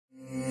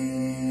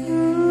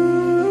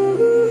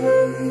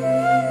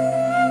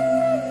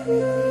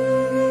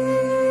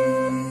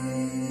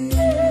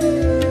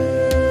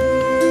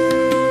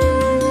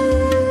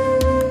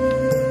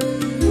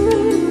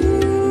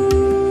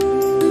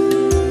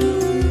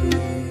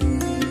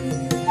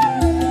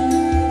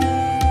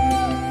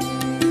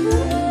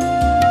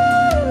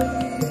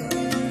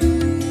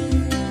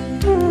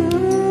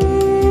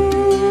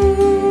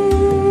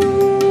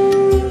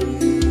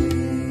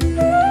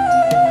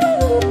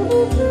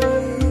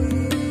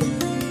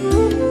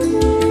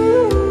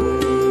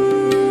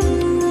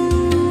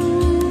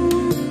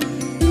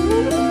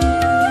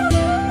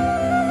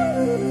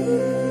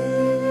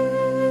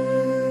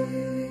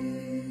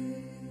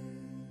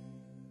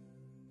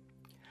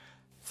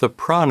The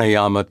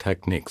pranayama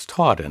techniques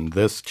taught in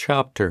this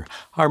chapter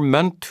are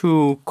meant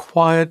to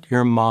quiet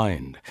your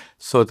mind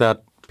so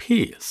that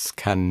peace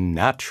can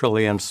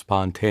naturally and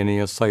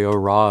spontaneously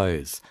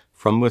arise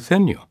from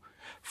within you,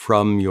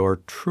 from your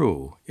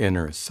true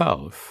inner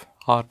self,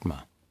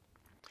 Atma.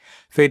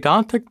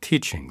 Vedantic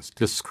teachings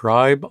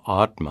describe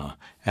Atma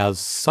as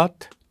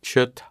Sat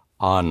Chit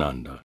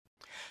Ananda,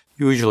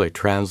 usually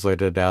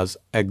translated as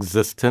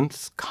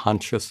existence,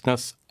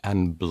 consciousness,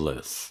 and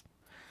bliss.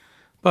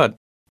 But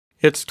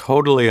it's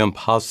totally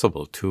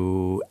impossible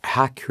to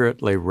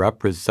accurately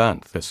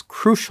represent this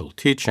crucial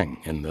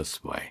teaching in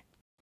this way.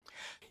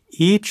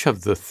 Each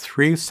of the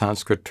three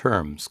Sanskrit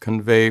terms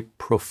convey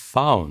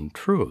profound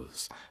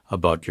truths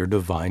about your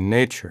divine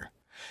nature,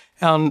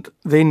 and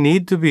they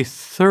need to be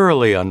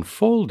thoroughly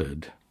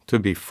unfolded to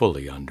be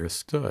fully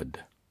understood.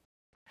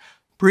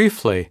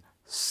 Briefly,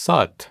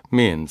 Sat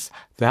means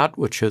that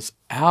which is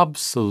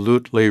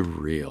absolutely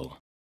real,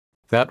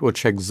 that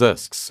which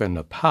exists in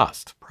the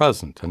past,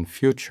 present, and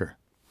future,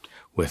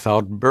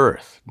 without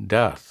birth,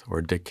 death,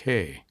 or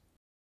decay.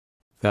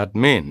 That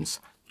means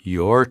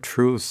your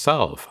true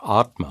self,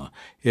 Atma,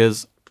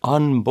 is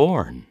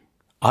unborn,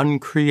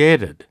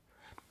 uncreated,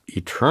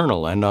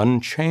 eternal, and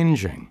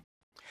unchanging.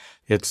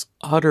 It's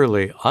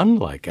utterly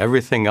unlike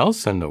everything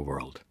else in the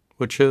world,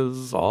 which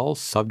is all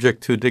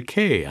subject to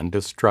decay and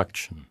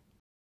destruction.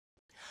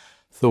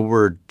 The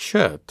word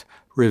Chit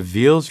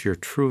reveals your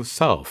true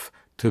self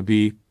to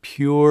be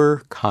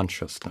pure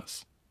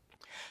consciousness,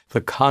 the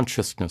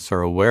consciousness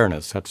or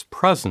awareness that's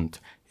present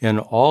in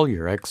all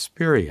your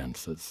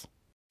experiences.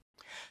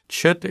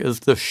 Chit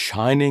is the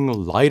shining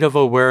light of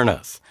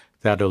awareness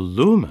that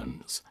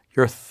illumines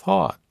your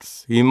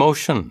thoughts,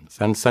 emotions,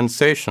 and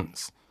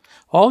sensations,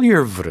 all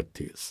your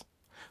vrittis,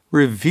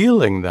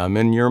 revealing them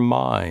in your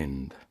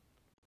mind.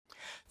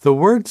 The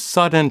words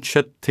Sat and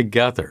Chit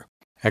together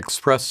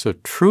express the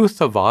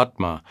truth of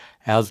Atma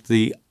as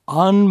the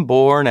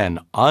unborn and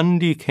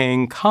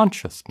undecaying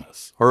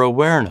consciousness or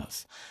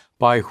awareness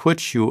by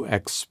which you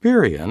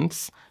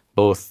experience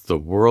both the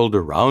world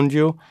around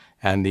you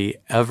and the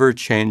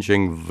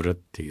ever-changing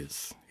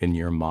vrittis in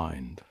your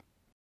mind.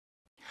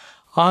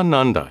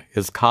 Ananda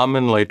is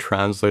commonly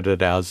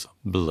translated as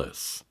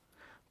bliss,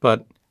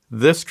 but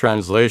this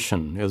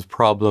translation is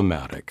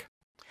problematic.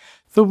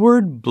 The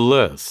word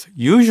bliss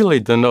usually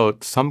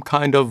denotes some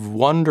kind of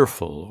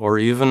wonderful or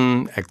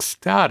even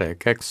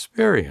ecstatic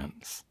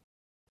experience.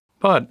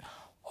 But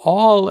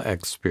all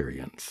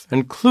experience,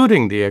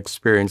 including the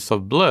experience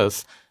of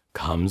bliss,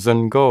 comes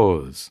and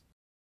goes.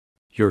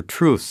 Your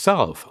true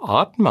self,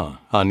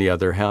 Atma, on the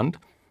other hand,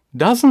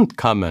 doesn't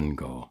come and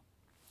go.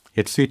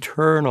 It's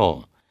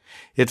eternal.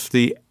 It's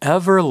the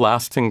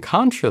everlasting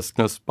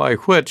consciousness by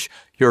which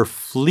your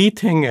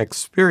fleeting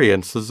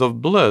experiences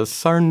of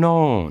bliss are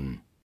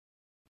known.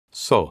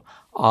 So,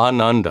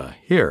 Ananda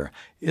here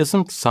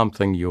isn't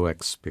something you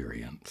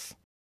experience.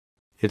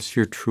 It's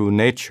your true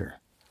nature,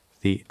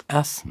 the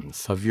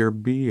essence of your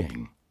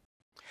being.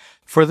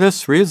 For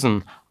this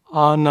reason,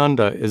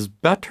 Ananda is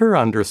better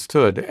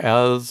understood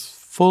as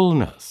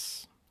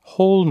fullness,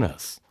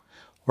 wholeness,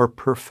 or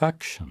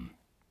perfection.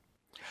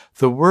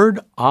 The word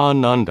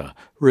Ananda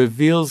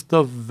reveals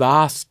the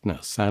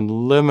vastness and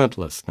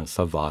limitlessness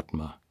of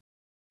Atma.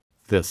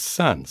 This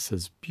sense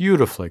is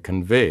beautifully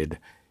conveyed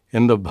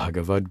in the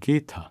Bhagavad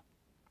Gita.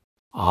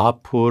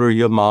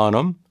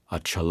 Apuryamanam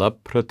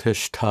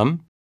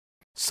achalapratishtam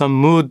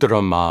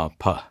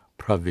samudramapa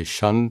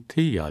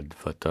pravishanti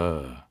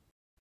yadvata.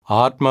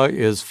 Atma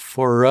is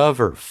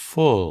forever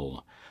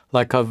full,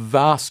 like a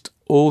vast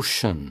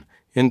ocean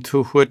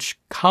into which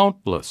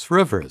countless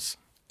rivers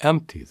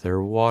empty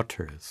their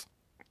waters.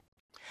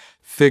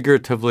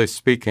 Figuratively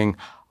speaking,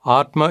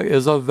 Atma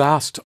is a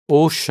vast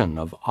ocean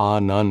of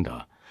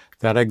Ananda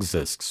that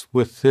exists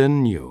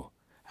within you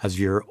as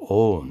your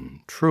own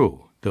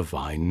true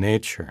divine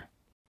nature.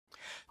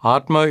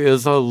 Atma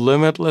is a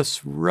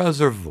limitless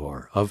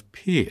reservoir of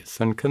peace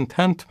and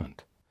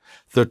contentment,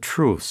 the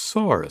true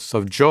source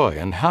of joy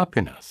and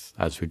happiness,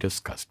 as we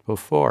discussed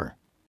before.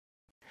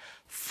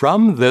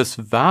 From this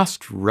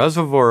vast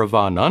reservoir of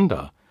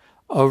Ananda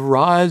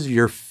arise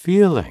your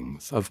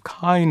feelings of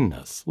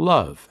kindness,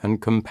 love, and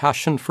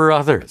compassion for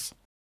others.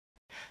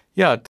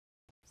 Yet,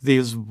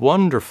 these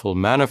wonderful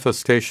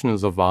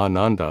manifestations of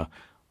Ananda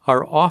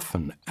are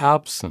often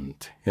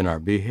absent in our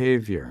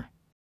behavior.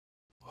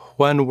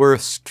 When we're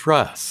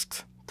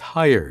stressed,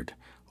 tired,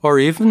 or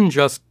even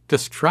just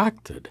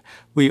distracted,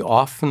 we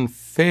often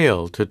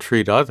fail to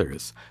treat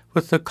others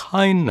with the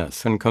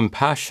kindness and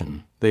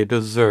compassion they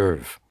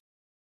deserve.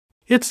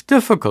 It's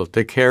difficult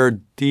to care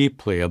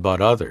deeply about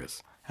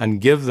others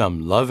and give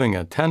them loving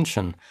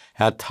attention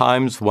at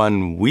times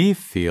when we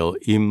feel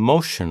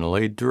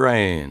emotionally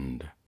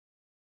drained.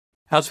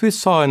 As we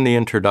saw in the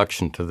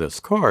introduction to this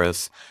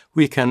course,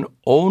 we can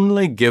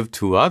only give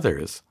to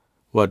others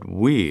what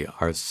we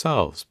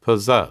ourselves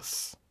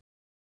possess.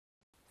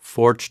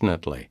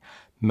 Fortunately,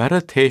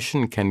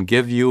 meditation can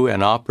give you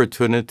an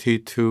opportunity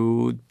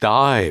to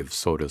dive,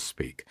 so to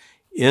speak,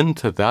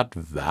 into that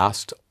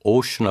vast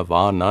Ocean of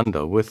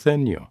Ananda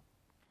within you.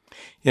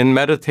 In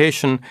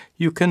meditation,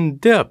 you can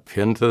dip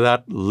into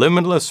that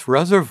limitless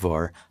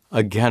reservoir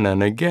again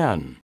and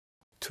again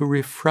to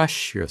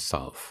refresh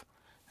yourself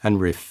and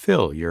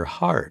refill your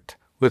heart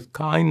with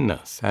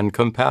kindness and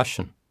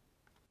compassion.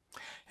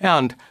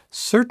 And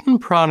certain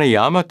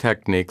pranayama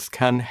techniques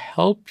can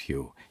help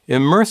you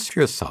immerse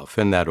yourself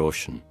in that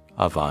ocean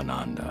of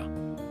Ananda.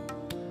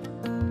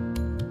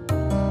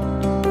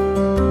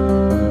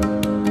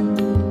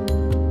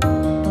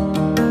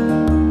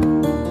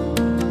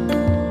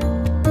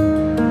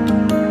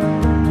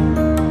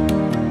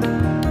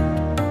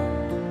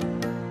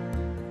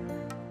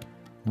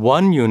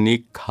 One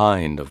unique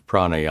kind of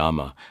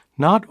pranayama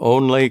not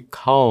only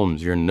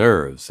calms your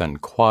nerves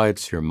and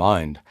quiets your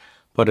mind,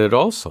 but it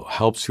also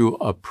helps you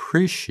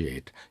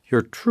appreciate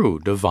your true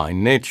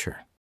divine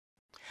nature.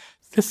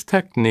 This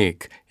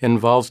technique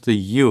involves the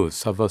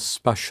use of a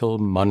special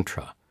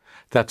mantra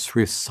that's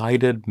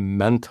recited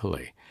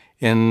mentally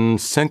in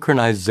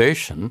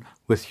synchronization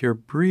with your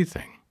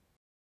breathing.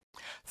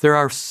 There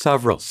are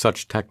several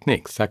such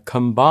techniques that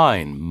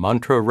combine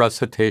mantra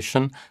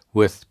recitation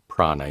with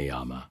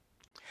pranayama.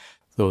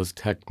 Those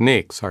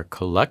techniques are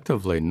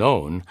collectively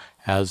known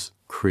as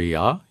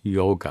Kriya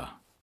Yoga.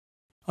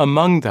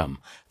 Among them,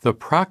 the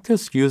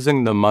practice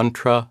using the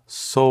mantra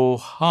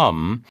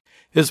Soham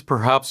is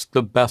perhaps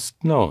the best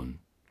known,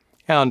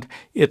 and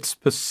it's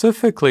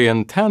specifically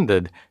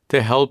intended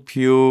to help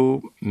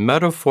you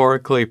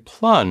metaphorically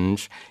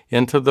plunge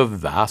into the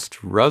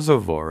vast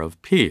reservoir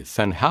of peace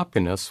and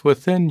happiness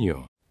within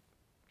you.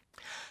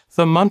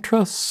 The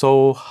mantra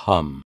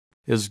Soham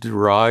is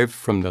derived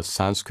from the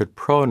Sanskrit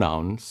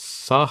pronoun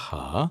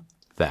saha,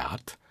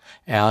 that,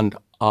 and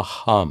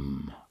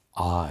aham,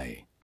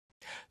 I.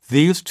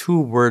 These two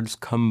words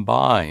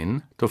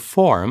combine to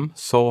form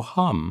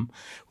soham,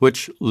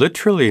 which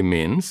literally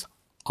means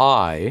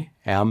I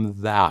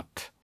am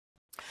that.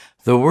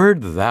 The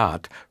word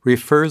that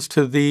refers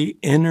to the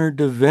inner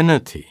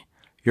divinity,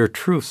 your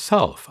true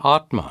self,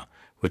 Atma,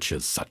 which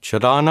is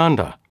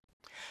Satchidananda.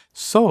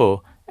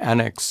 So, an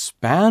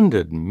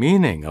expanded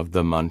meaning of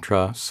the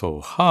mantra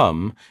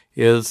Soham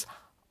is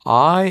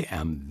I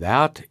am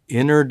that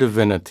inner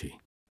divinity,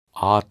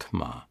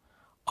 Atma,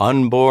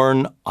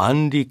 unborn,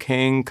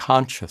 undecaying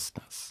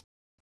consciousness,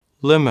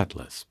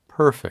 limitless,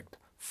 perfect,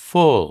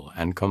 full,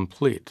 and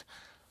complete,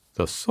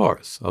 the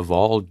source of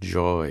all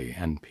joy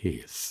and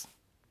peace.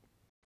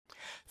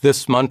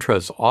 This mantra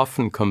is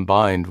often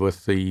combined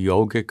with the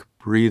yogic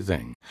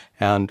breathing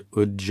and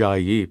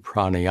Ujjayi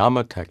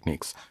pranayama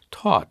techniques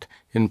taught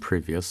in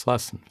previous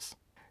lessons.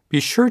 Be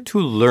sure to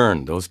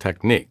learn those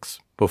techniques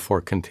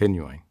before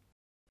continuing.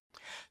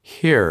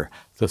 Here,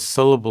 the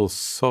syllable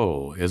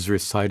so is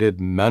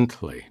recited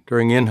mentally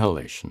during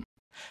inhalation,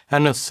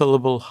 and a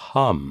syllable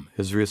hum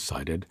is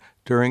recited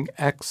during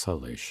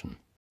exhalation.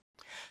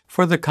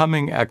 For the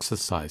coming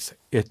exercise,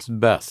 it's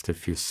best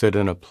if you sit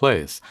in a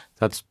place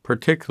that's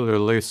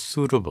particularly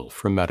suitable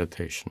for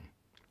meditation.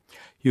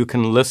 You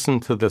can listen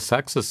to this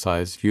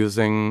exercise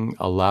using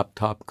a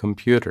laptop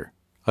computer,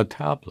 a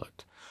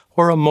tablet,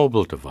 or a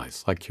mobile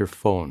device like your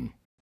phone.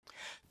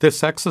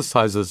 This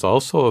exercise is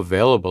also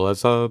available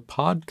as a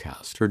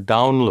podcast or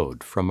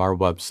download from our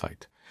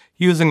website,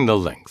 using the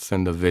links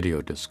in the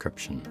video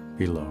description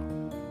below.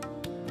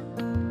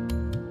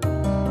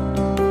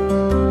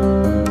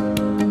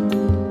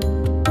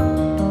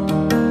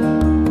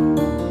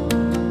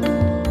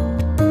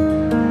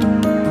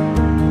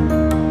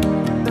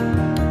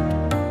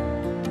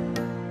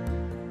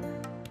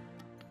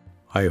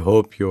 I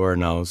hope you are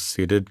now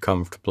seated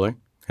comfortably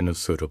in a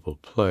suitable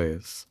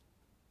place.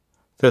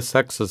 This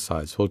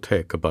exercise will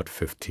take about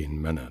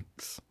 15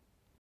 minutes.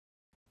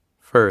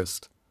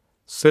 First,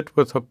 sit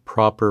with a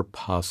proper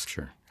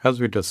posture, as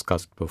we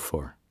discussed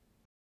before.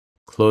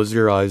 Close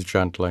your eyes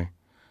gently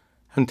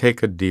and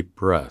take a deep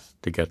breath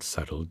to get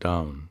settled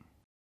down.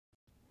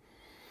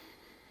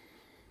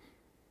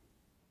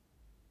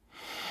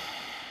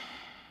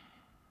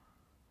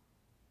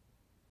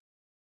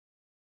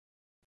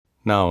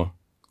 Now,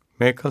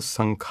 make a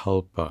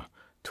sankalpa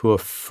to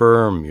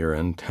affirm your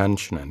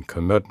intention and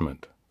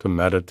commitment to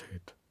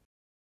meditate.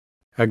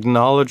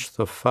 Acknowledge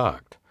the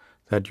fact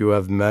that you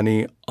have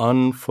many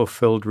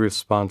unfulfilled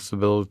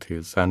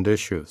responsibilities and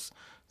issues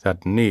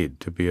that need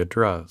to be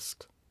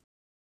addressed.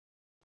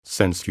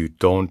 Since you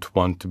don't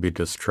want to be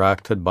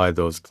distracted by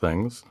those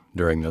things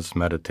during this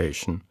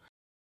meditation,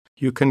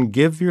 you can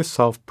give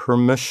yourself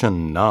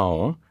permission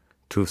now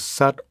to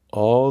set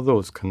all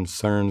those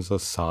concerns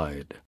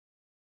aside,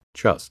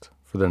 just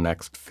for the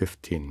next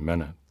 15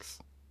 minutes.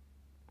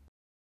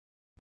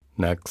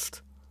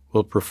 Next,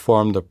 we'll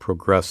perform the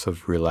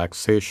progressive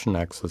relaxation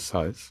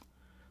exercise,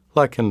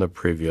 like in the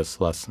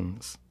previous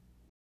lessons.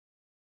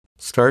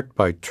 Start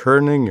by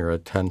turning your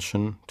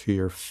attention to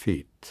your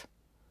feet.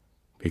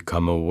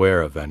 Become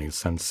aware of any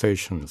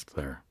sensations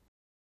there.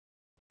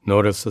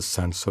 Notice a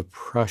sense of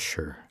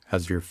pressure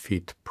as your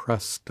feet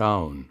press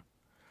down.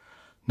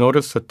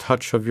 Notice a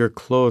touch of your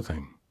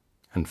clothing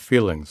and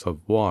feelings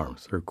of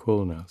warmth or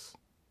coolness.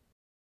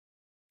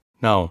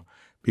 Now,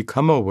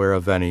 become aware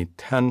of any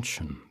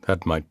tension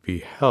that might be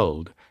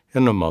held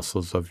in the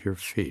muscles of your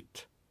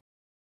feet,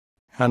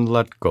 and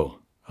let go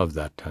of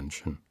that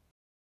tension.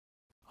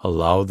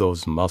 Allow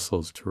those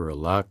muscles to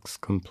relax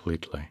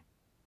completely.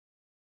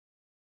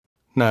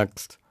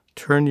 Next,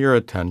 turn your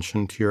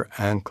attention to your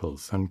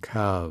ankles and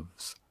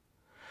calves.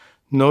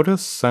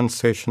 Notice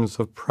sensations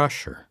of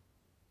pressure,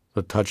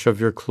 the touch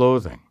of your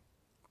clothing,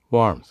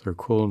 warmth or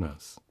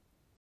coolness.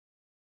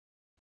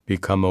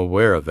 Become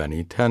aware of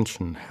any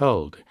tension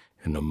held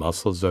in the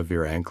muscles of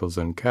your ankles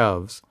and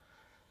calves,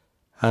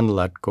 and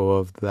let go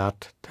of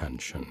that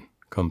tension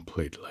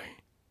completely.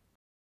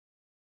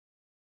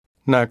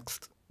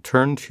 Next,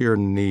 turn to your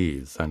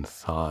knees and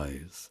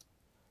thighs.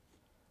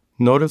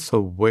 Notice a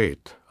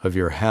weight of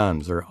your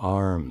hands or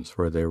arms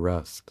where they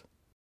rest.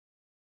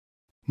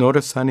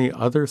 Notice any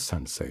other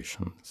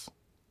sensations.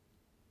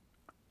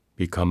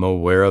 Become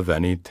aware of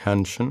any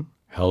tension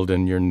held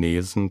in your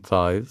knees and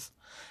thighs,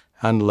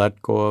 and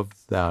let go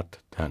of that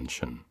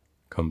tension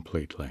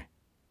completely.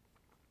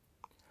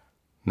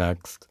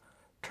 Next,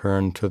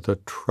 turn to the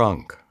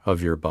trunk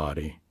of your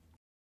body.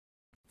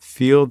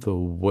 Feel the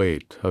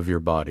weight of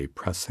your body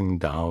pressing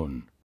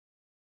down.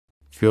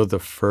 Feel the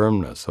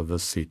firmness of a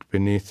seat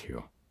beneath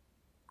you.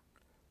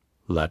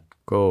 Let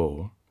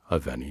go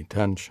of any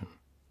tension.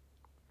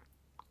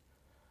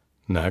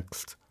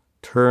 Next,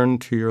 turn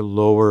to your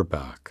lower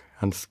back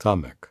and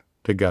stomach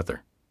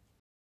together.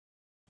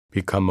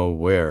 Become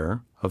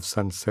aware of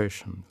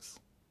sensations.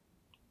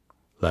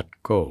 Let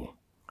go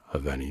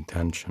of any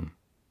tension.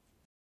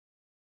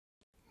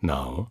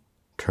 Now,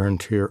 turn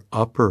to your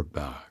upper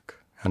back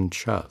and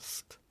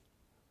chest.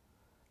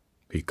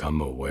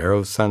 Become aware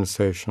of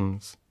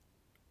sensations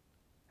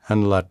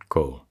and let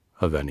go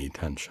of any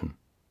tension.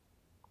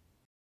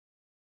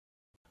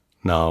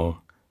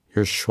 Now,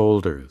 your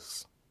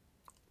shoulders,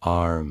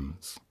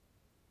 arms,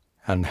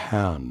 and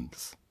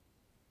hands.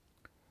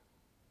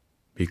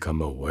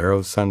 Become aware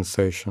of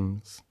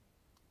sensations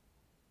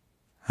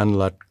and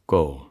let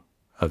go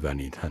of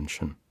any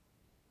tension.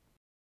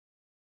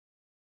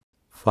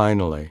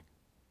 Finally,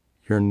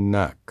 your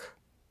neck,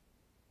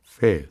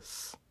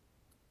 face,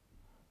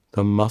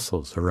 the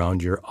muscles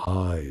around your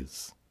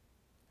eyes,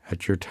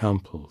 at your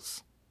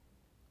temples,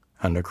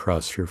 and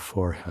across your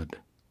forehead.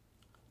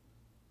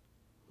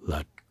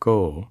 Let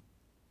go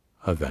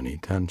of any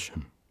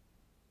tension.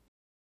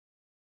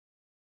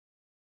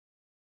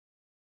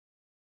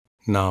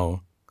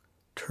 Now,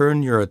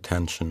 turn your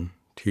attention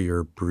to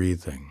your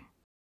breathing.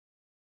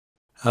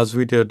 As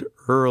we did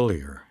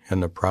earlier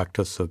in the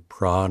practice of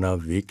prana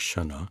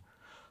vikshana,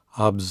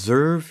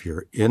 observe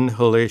your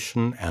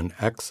inhalation and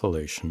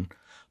exhalation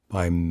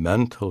by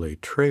mentally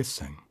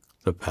tracing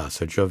the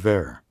passage of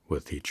air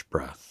with each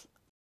breath.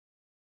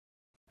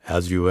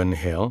 As you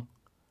inhale,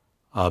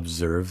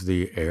 observe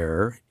the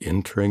air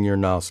entering your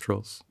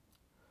nostrils,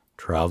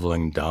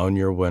 traveling down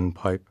your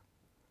windpipe,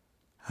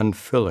 and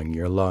filling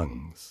your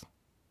lungs.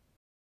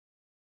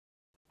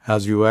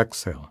 As you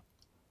exhale,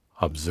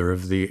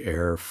 observe the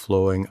air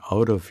flowing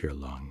out of your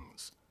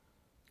lungs,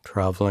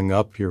 traveling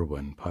up your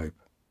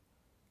windpipe,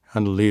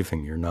 and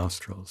leaving your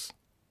nostrils.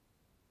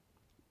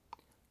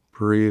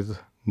 Breathe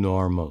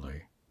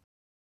normally,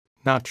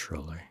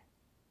 naturally.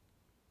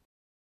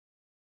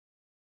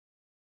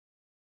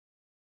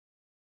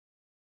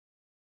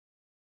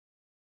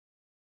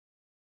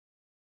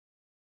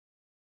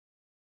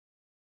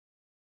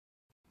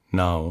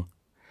 Now,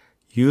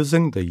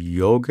 using the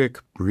yogic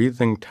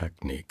breathing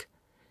technique,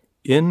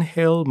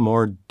 inhale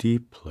more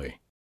deeply,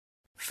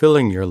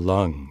 filling your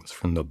lungs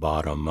from the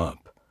bottom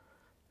up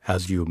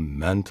as you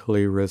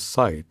mentally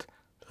recite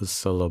the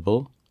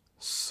syllable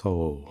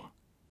so.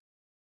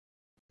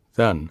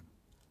 Then,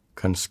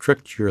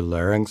 constrict your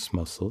larynx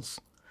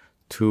muscles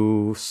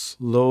to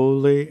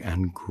slowly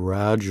and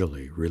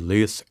gradually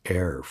release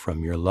air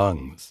from your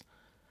lungs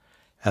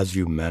as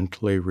you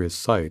mentally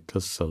recite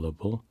the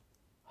syllable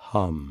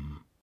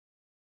hum.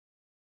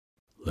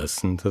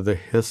 Listen to the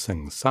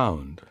hissing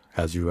sound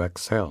as you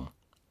exhale.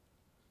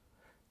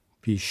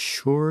 Be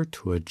sure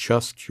to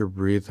adjust your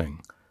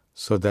breathing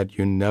so that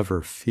you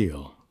never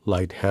feel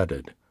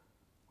lightheaded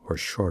or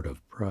short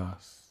of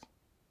breath.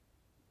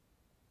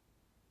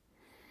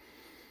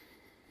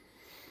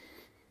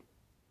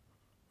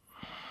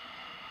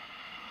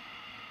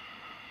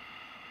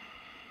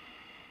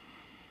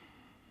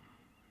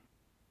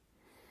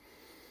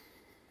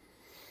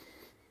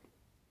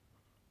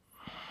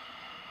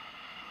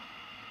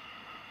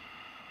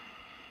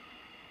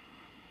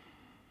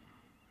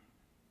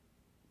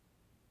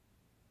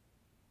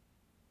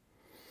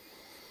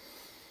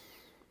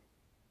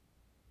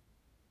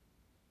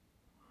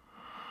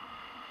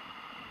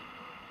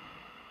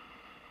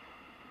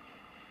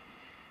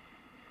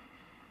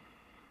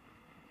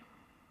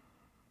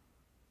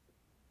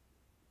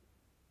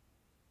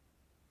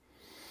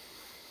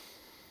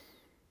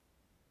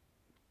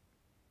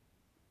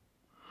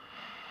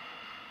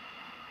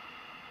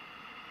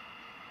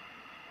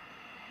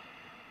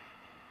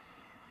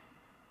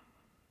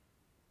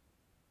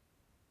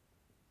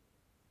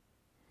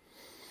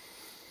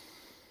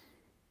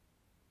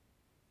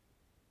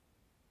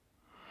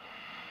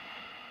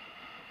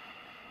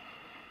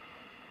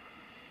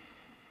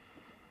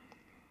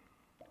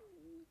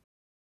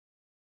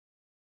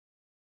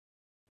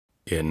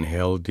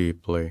 Inhale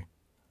deeply,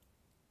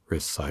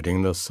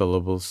 reciting the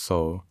syllables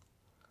so,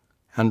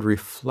 and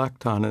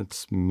reflect on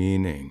its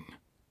meaning,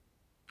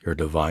 your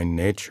divine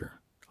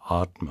nature,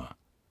 Atma,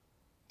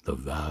 the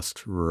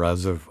vast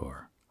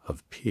reservoir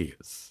of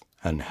peace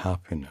and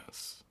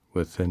happiness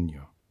within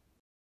you.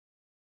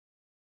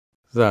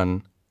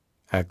 Then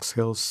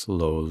exhale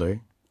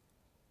slowly,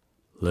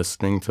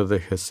 listening to the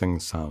hissing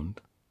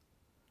sound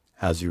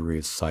as you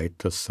recite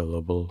the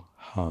syllable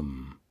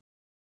hum.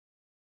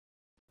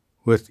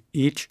 With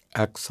each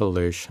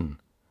exhalation,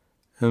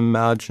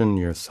 imagine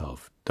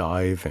yourself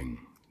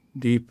diving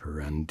deeper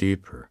and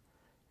deeper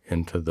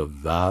into the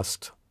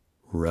vast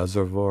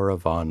reservoir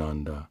of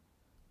Ananda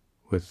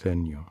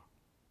within you.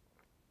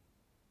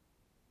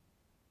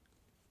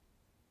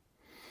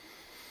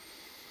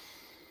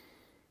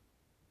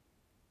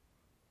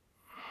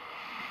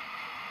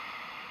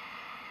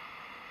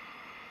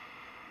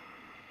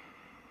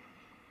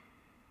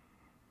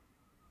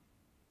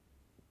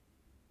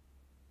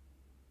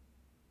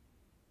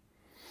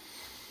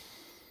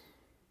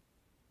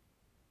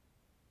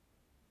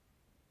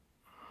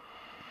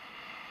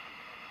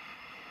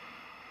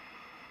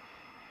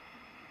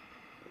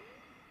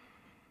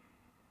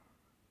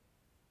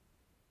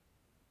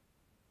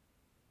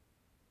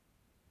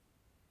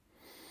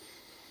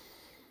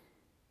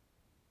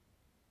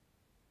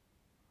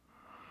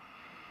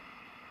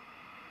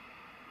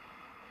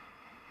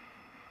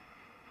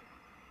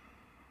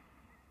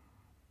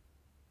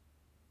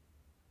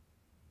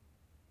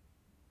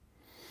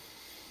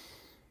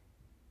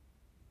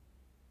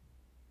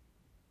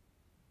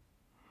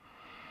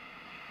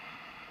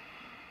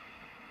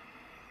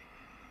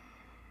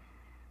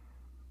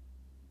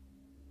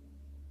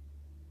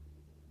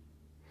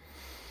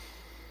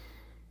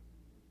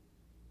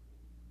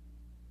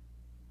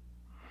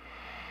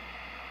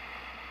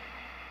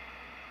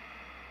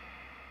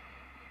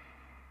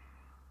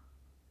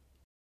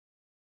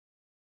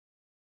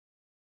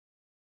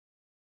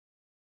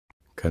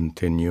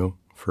 Continue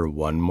for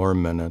one more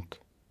minute,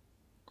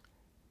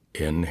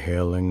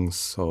 inhaling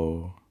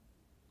so,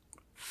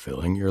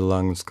 filling your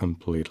lungs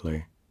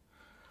completely,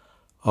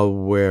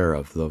 aware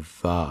of the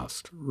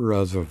vast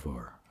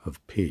reservoir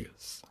of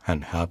peace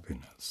and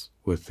happiness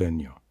within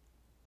you.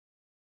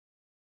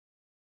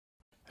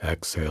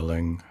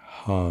 Exhaling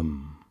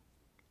hum,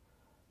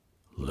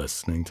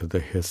 listening to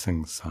the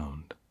hissing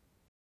sound,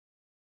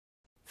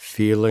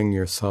 feeling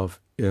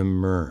yourself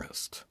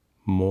immersed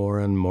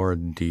more and more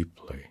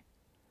deeply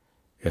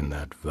in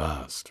that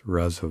vast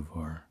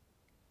reservoir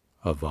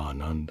of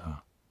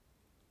Ananda.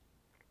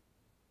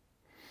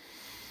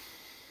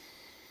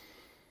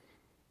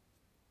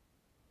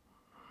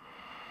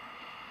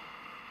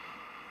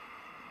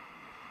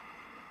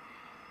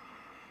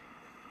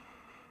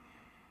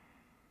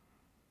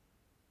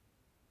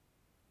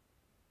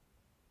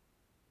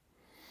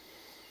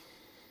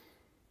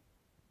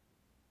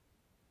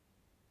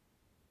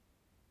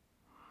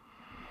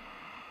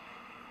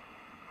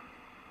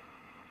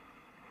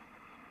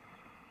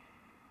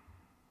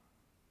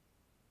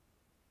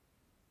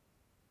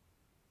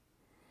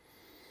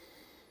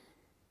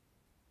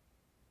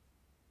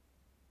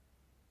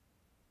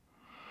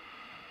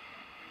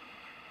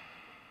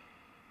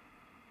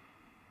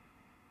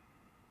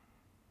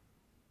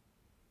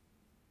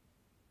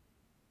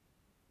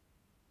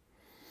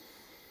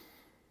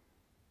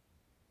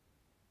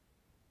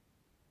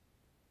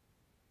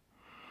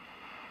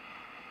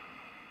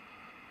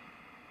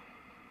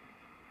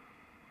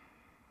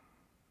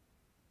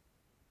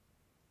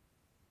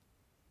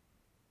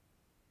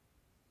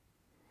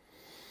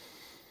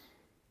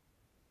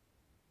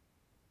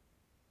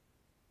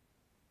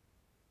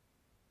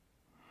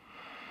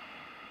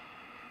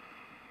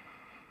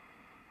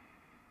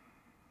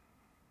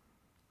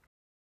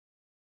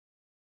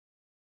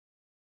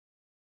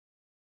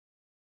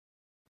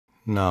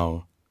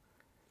 Now,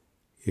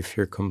 if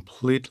you're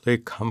completely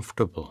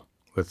comfortable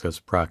with this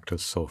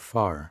practice so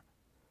far,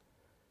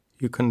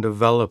 you can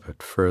develop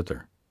it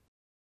further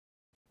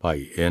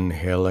by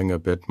inhaling a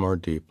bit more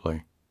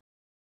deeply,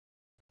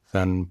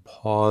 then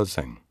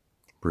pausing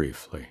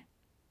briefly,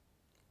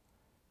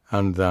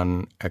 and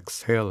then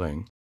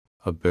exhaling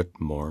a bit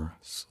more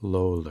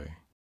slowly.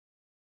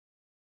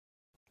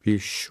 Be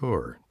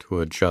sure to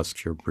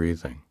adjust your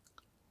breathing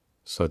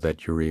so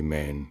that you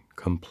remain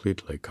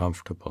completely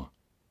comfortable.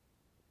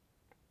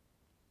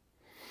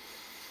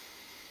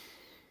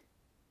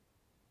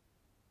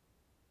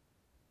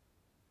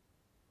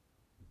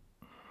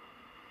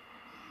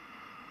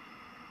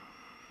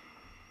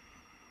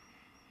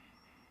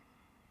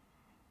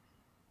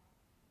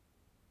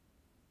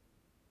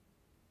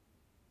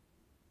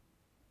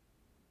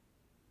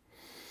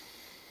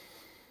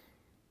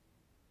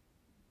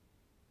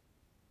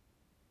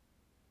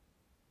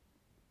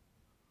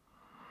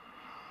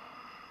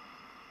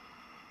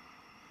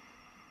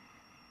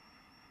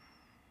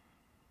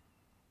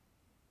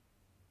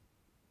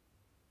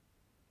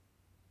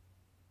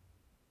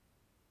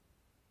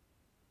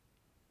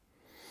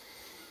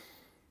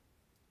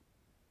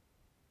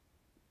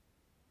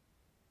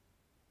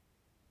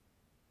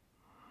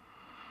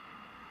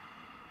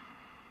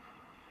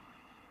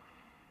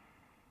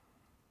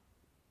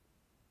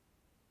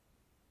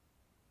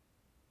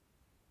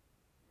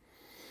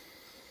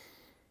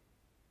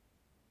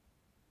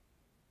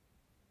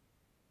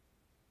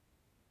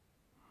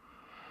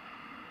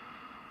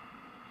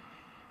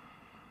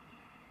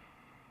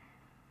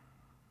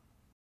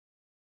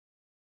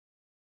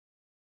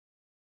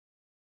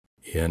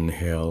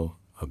 Inhale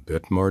a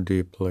bit more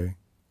deeply,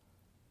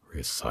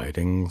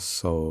 reciting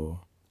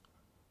so,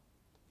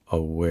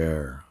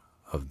 aware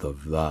of the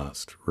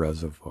vast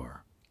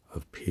reservoir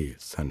of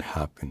peace and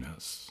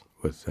happiness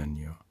within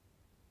you.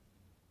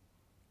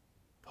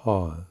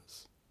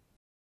 Pause.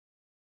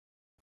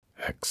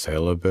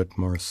 Exhale a bit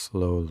more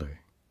slowly,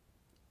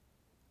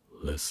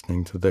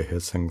 listening to the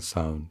hissing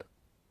sound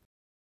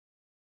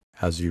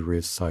as you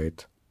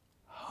recite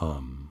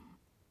hum,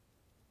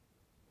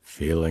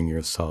 feeling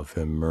yourself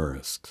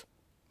immersed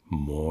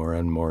more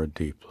and more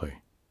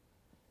deeply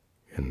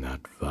in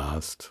that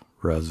vast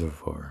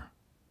reservoir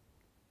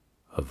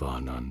of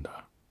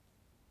Ananda.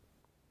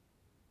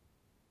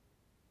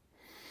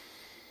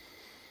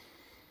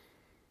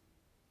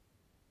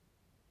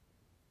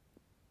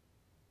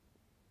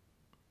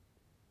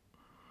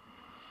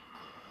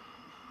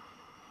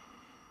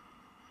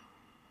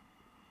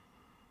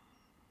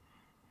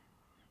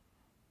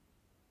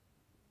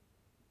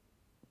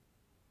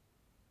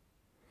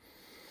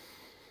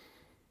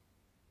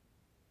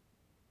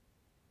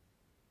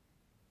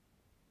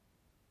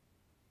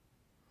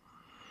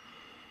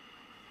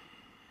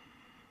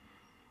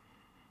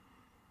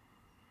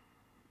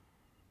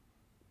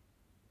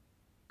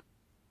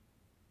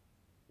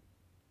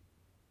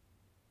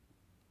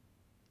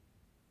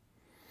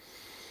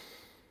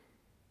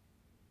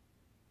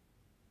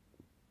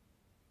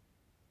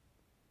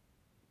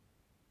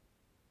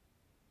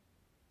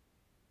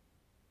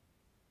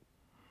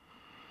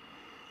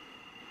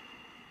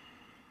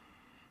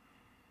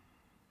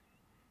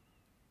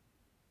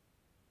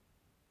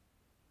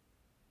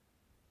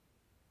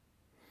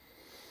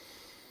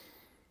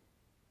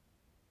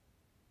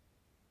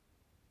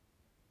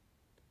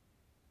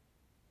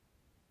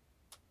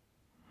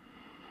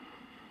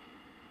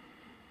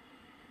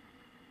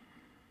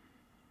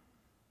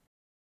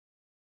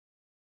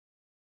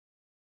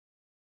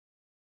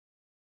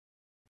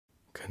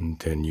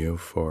 Continue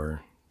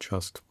for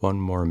just one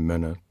more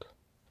minute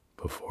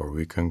before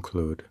we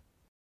conclude.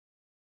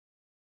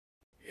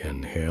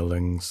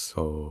 Inhaling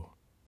so,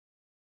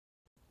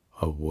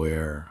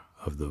 aware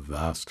of the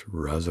vast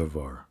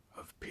reservoir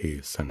of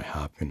peace and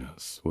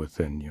happiness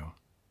within you.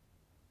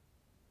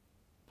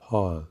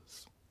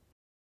 Pause.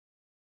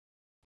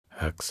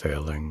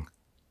 Exhaling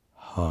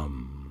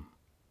hum,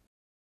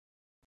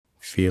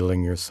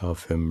 feeling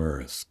yourself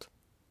immersed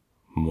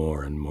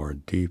more and more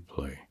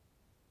deeply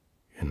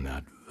in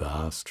that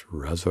vast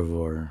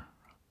reservoir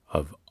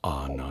of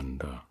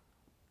Ananda.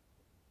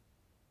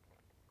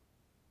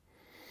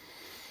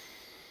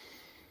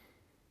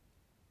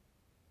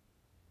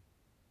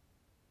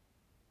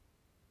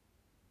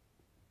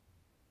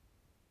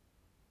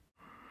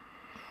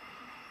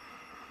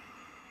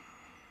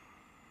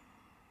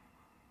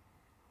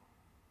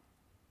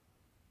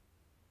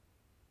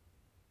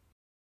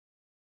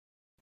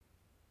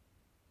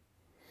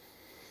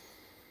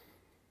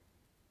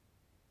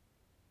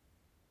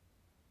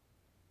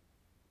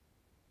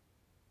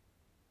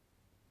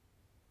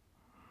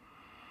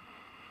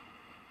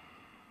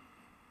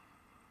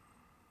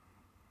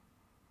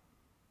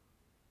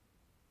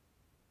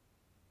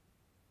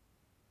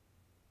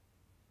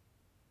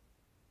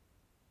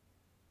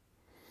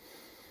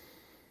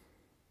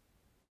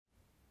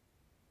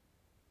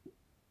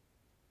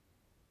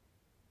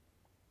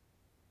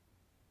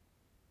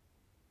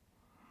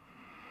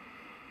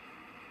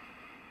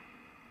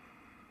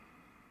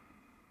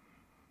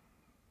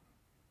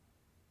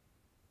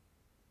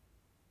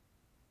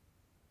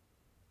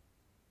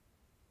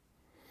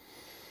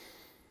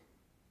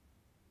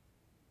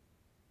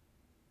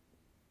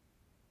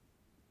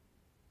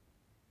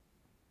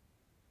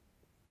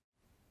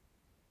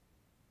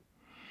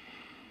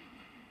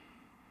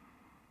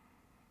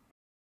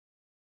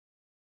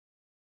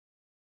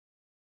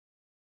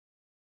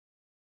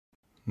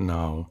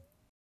 Now,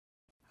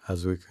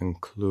 as we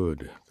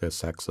conclude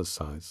this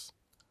exercise,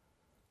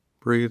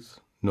 breathe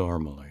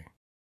normally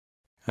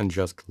and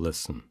just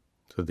listen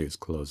to these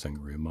closing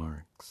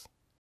remarks.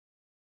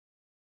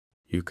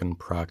 You can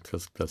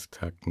practice this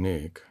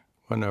technique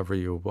whenever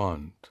you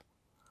want,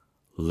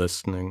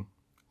 listening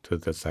to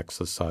this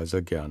exercise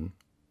again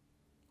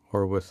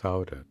or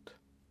without it.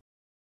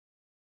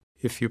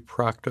 If you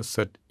practice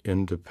it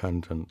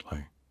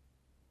independently,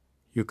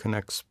 you can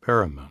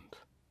experiment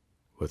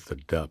with the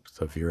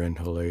depth of your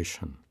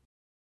inhalation,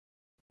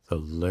 the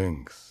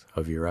length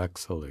of your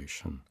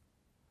exhalation,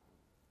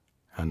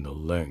 and the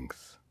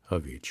length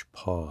of each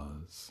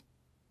pause.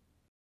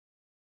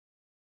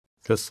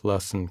 This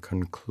lesson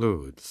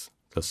concludes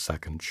the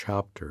second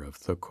chapter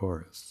of the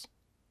course.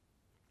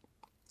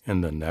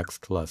 In the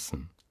next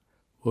lesson,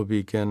 we'll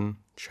begin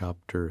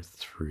chapter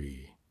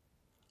 3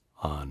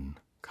 on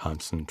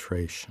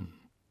concentration,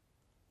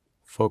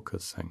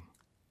 focusing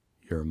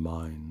your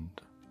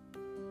mind.